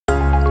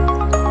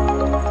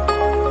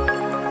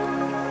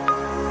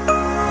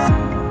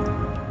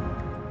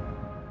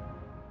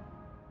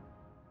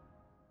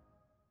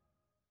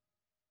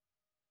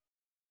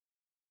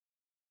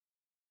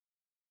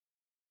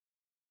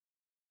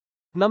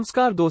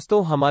नमस्कार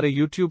दोस्तों, हमारे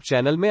YouTube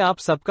चैनल में आप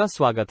सबका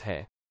स्वागत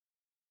है।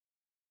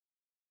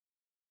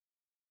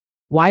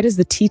 Why does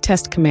the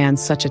t-test command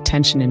such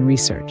attention in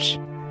research?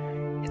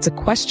 It's a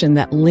question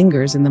that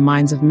lingers in the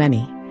minds of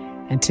many,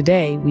 and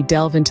today we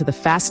delve into the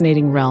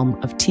fascinating realm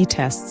of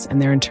t-tests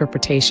and their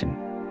interpretation.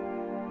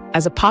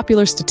 As a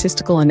popular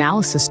statistical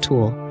analysis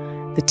tool,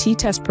 the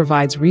t-test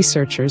provides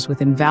researchers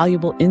with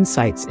invaluable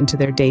insights into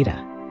their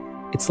data.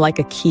 It's like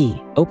a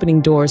key, opening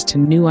doors to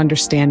new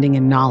understanding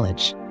and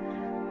knowledge.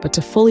 But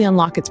to fully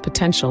unlock its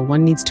potential,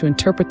 one needs to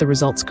interpret the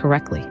results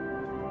correctly.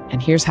 And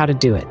here's how to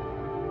do it.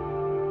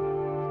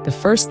 The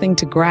first thing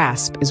to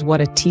grasp is what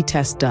a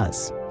t-test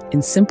does.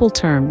 In simple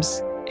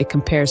terms, it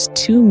compares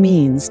two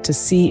means to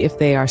see if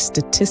they are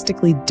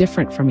statistically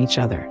different from each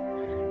other.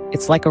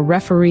 It's like a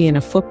referee in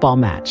a football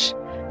match,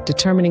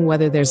 determining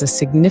whether there's a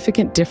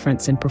significant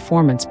difference in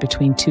performance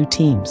between two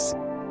teams.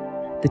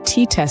 The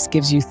t-test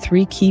gives you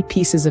three key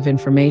pieces of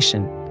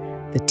information: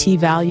 the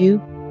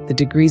t-value, the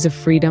degrees of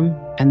freedom,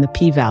 and the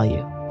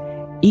p-value.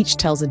 Each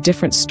tells a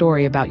different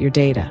story about your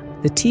data.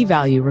 The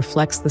t-value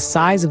reflects the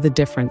size of the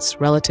difference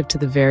relative to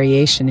the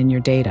variation in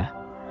your data.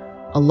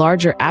 A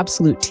larger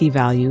absolute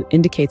t-value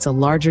indicates a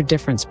larger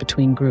difference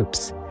between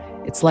groups.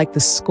 It's like the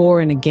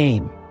score in a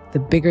game. The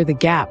bigger the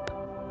gap,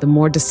 the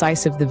more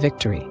decisive the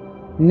victory.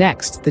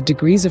 Next, the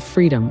degrees of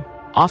freedom,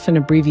 often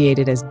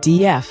abbreviated as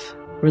DF,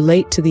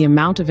 relate to the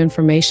amount of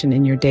information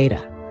in your data.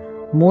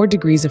 More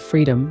degrees of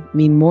freedom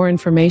mean more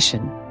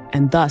information,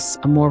 and thus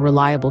a more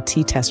reliable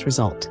t-test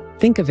result.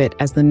 Think of it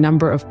as the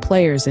number of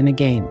players in a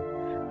game.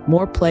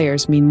 More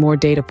players mean more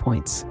data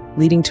points,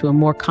 leading to a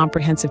more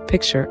comprehensive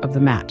picture of the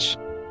match.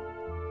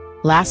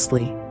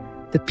 Lastly,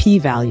 the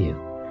p-value.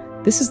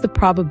 This is the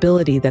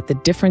probability that the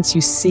difference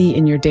you see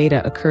in your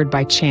data occurred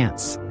by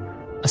chance.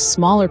 A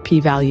smaller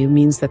p-value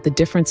means that the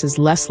difference is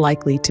less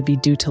likely to be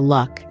due to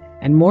luck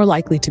and more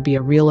likely to be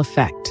a real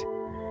effect.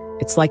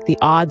 It's like the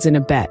odds in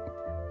a bet.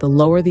 The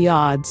lower the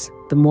odds,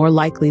 the more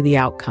likely the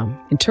outcome.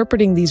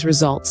 Interpreting these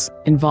results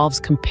involves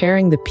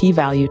comparing the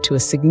p-value to a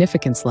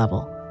significance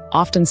level,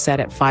 often set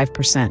at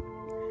 5%.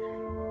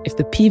 If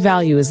the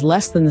p-value is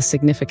less than the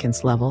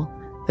significance level,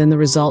 then the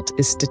result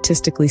is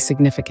statistically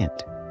significant.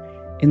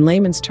 In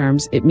layman's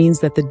terms, it means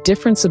that the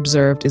difference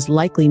observed is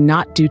likely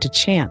not due to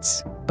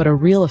chance, but a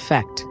real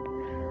effect.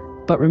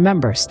 But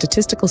remember,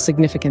 statistical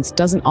significance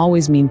doesn't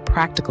always mean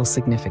practical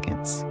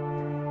significance.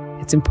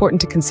 It's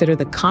important to consider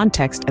the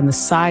context and the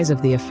size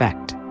of the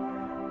effect.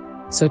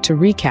 So to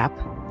recap,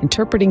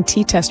 interpreting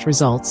t-test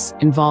results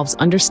involves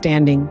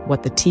understanding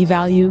what the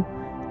t-value,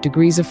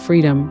 degrees of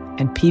freedom,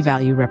 and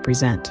p-value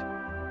represent.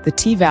 The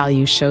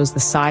t-value shows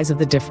the size of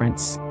the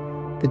difference.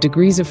 The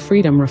degrees of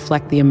freedom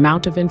reflect the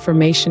amount of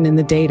information in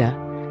the data,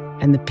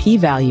 and the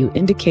p-value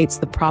indicates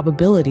the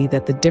probability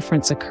that the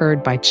difference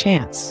occurred by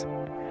chance.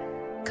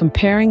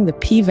 Comparing the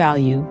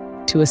p-value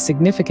to a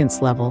significance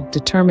level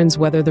determines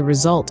whether the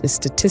result is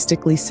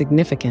statistically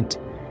significant,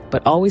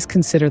 but always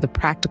consider the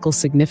practical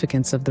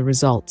significance of the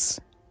results.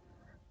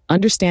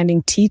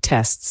 Understanding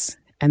t-tests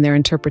and their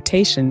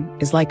interpretation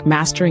is like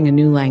mastering a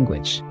new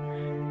language.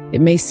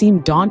 It may seem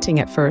daunting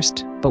at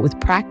first, but with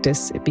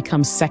practice, it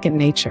becomes second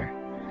nature.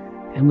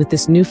 And with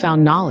this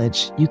newfound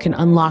knowledge, you can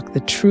unlock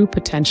the true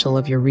potential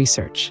of your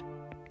research.